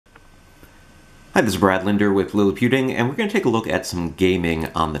Hi, this is Brad Linder with Liliputing, and we're going to take a look at some gaming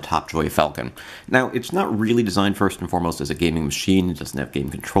on the TopJoy Falcon. Now, it's not really designed first and foremost as a gaming machine. It doesn't have game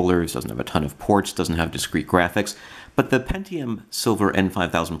controllers, doesn't have a ton of ports, doesn't have discrete graphics, but the Pentium Silver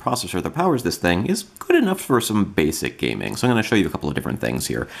N5000 processor that powers this thing is good enough for some basic gaming. So I'm going to show you a couple of different things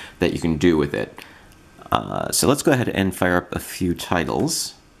here that you can do with it. So let's go ahead and fire up a few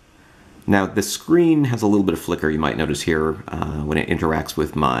titles. Now, the screen has a little bit of flicker, you might notice here, when it interacts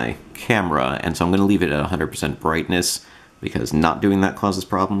with my camera, and so I'm going to leave it at 100% brightness, because not doing that causes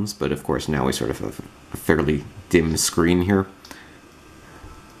problems, but of course now we sort of have a fairly dim screen here.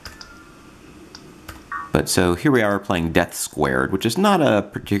 But so here we are playing Death Squared, which is not a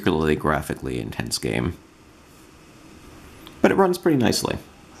particularly graphically intense game, but it runs pretty nicely.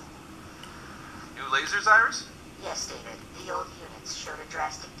 New lasers, Iris? Yes, David. The old units showed a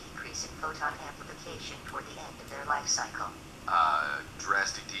drastic decrease in photon amplification toward the end of their life cycle.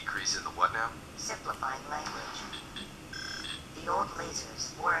 Drastic decrease in the what now? Simplifying language. The old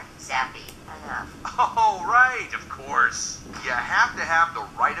lasers weren't zappy enough. Oh, right, of course. You have to have the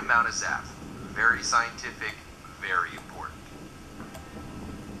right amount of zap. Very scientific, very important.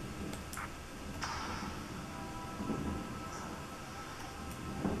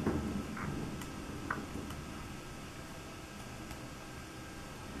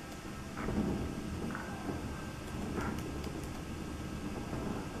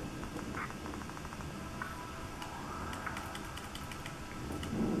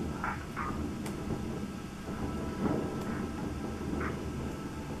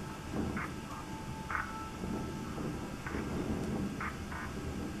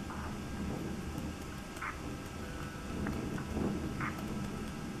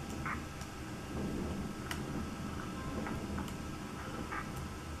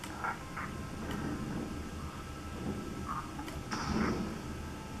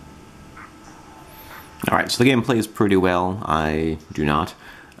 Alright, so the game plays pretty well. I do not.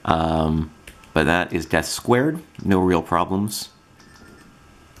 But that is Death Squared. No real problems.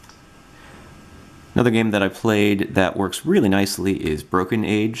 Another game that I played that works really nicely is Broken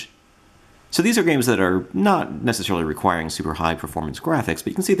Age. So these are games that are not necessarily requiring super high performance graphics, but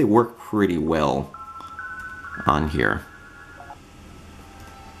you can see they work pretty well on here.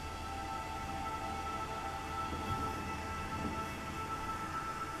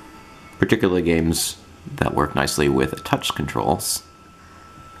 Particularly games that work nicely with touch controls.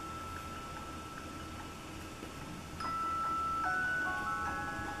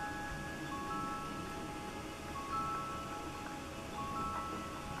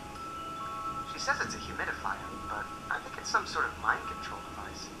 She says it's a humidifier, but I think it's some sort of mind control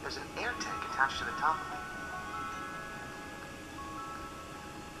device. There's an air tank attached to the top of it.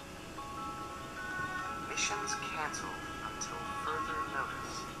 Missions canceled until further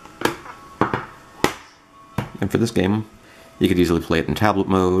notice. And for this game, you could easily play it in tablet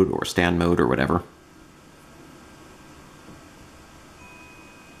mode or stand mode or whatever.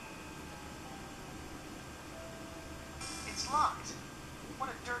 It's locked.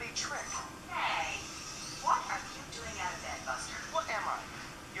 What a dirty trick. Hey, what are you doing out of bed, Buster? What am I?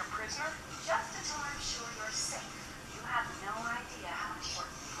 Your prisoner? Just until I'm sure you're safe. You have no idea how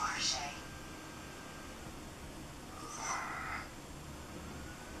important you are, Shay.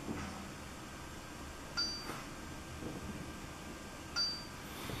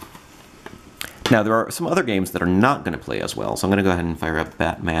 Now, there are some other games that are not going to play as well, so I'm going to go ahead and fire up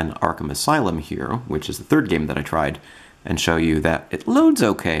Batman Arkham Asylum here, which is the third game that I tried, and show you that it loads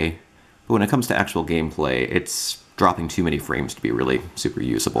okay, but when it comes to actual gameplay, it's dropping too many frames to be really super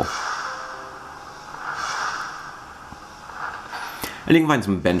usable. And you can find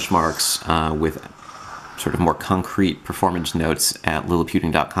some benchmarks with sort of more concrete performance notes at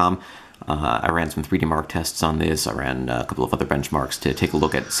Liliputing.com. I ran some 3D Mark tests on this. I ran a couple of other benchmarks to take a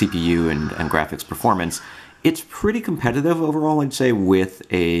look at CPU and graphics performance. It's pretty competitive overall, I'd say, with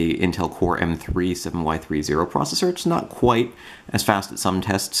a Intel Core M3 7Y30 processor. It's not quite as fast at some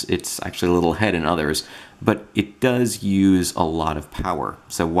tests. It's actually a little ahead in others, but it does use a lot of power.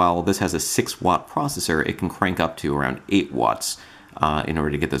 So while this has a 6-watt processor, it can crank up to around 8 watts in order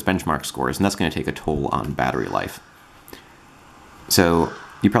to get those benchmark scores, and that's going to take a toll on battery life. So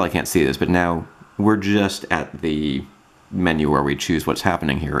you probably can't see this, but now we're just at the menu where we choose what's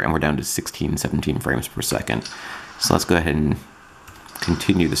happening here, and we're down to 16, 17 frames per second. So let's go ahead and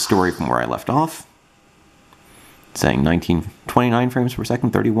continue the story from where I left off. It's saying 19, 29 frames per second,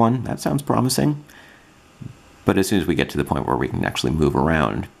 31. That sounds promising. But as soon as we get to the point where we can actually move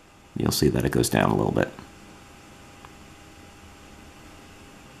around, you'll see that it goes down a little bit.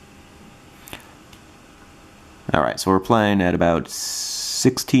 Alright, so we're playing at about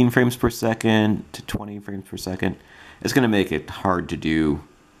 16 frames per second to 20 frames per second. It's going to make it hard to do.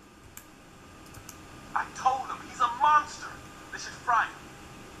 I told him he's a monster. They should fry him.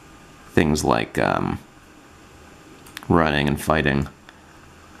 Things like running and fighting.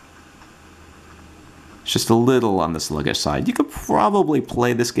 It's just a little on the sluggish side. You could probably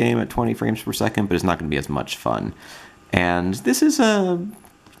play this game at 20 frames per second, but it's not going to be as much fun. And this is a...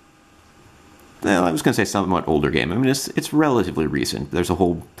 Well, I was going to say somewhat older game. I mean, it's relatively recent. There's a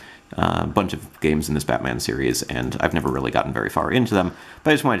whole bunch of games in this Batman series, and I've never really gotten very far into them. But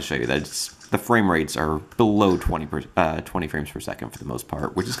I just wanted to show you that the frame rates are below 20 frames per second for the most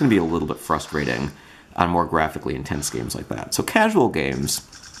part, which is going to be a little bit frustrating on more graphically intense games like that. So casual games,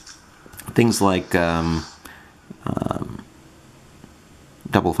 things like Double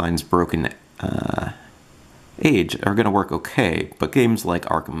Fine's Broken Age are going to work okay, but games like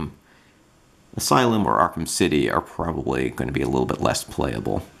Arkham Asylum or Arkham City are probably going to be a little bit less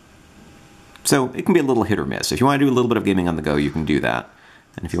playable. So it can be a little hit or miss. If you want to do a little bit of gaming on the go, you can do that.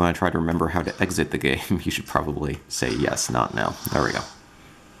 And if you want to try to remember how to exit the game, you should probably say yes, not no. There we go.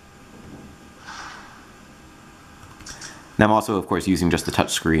 Now I'm also, of course, using just the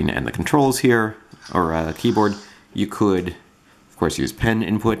touchscreen and the controls here, or keyboard. You could, of course, use pen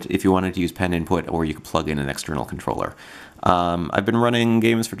input if you wanted to use pen input, or you could plug in an external controller. I've been running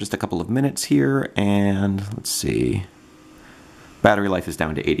games for just a couple of minutes here, and let's see. Battery life is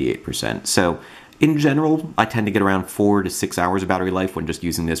down to 88%. So in general, I tend to get around 4 to 6 hours of battery life when just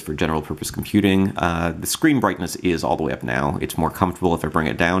using this for general purpose computing. The screen brightness is all the way up now. It's more comfortable if I bring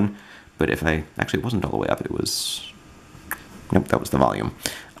it down, but if I... Actually, it wasn't all the way up. It was... Nope, that was the volume.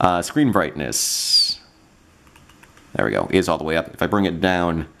 Screen brightness... There we go. Is all the way up. If I bring it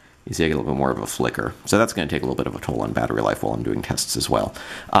down, you see I get a little bit more of a flicker. So that's going to take a little bit of a toll on battery life while I'm doing tests as well.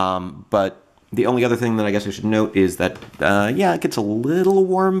 But the only other thing that I guess I should note is that, yeah, it gets a little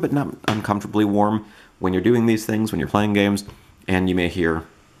warm, but not uncomfortably warm when you're doing these things, when you're playing games, and you may hear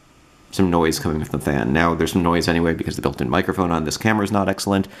some noise coming from the fan. Now, there's some noise anyway because the built-in microphone on this camera is not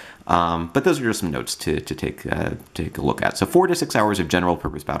excellent, but those are just some notes to take a look at. So 4 to 6 hours of general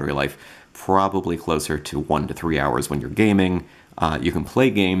purpose battery life, probably closer to 1 to 3 hours when you're gaming. You can play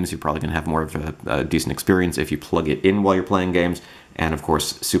games. You're probably going to have more of a decent experience if you plug it in while you're playing games. And of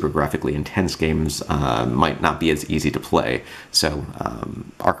course, super graphically intense games might not be as easy to play. So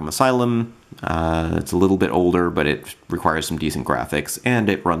Arkham Asylum, it's a little bit older, but it requires some decent graphics, and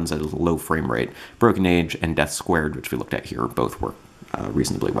it runs at a low frame rate. Broken Age and Death Squared, which we looked at here, both work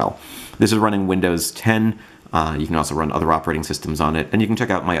reasonably well. This is running Windows 10. You can also run other operating systems on it, and you can check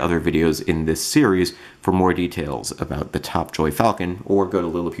out my other videos in this series for more details about the TopJoy Falcon, or go to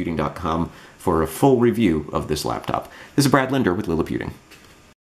Liliputing.com for a full review of this laptop. This is Brad Linder with Liliputing.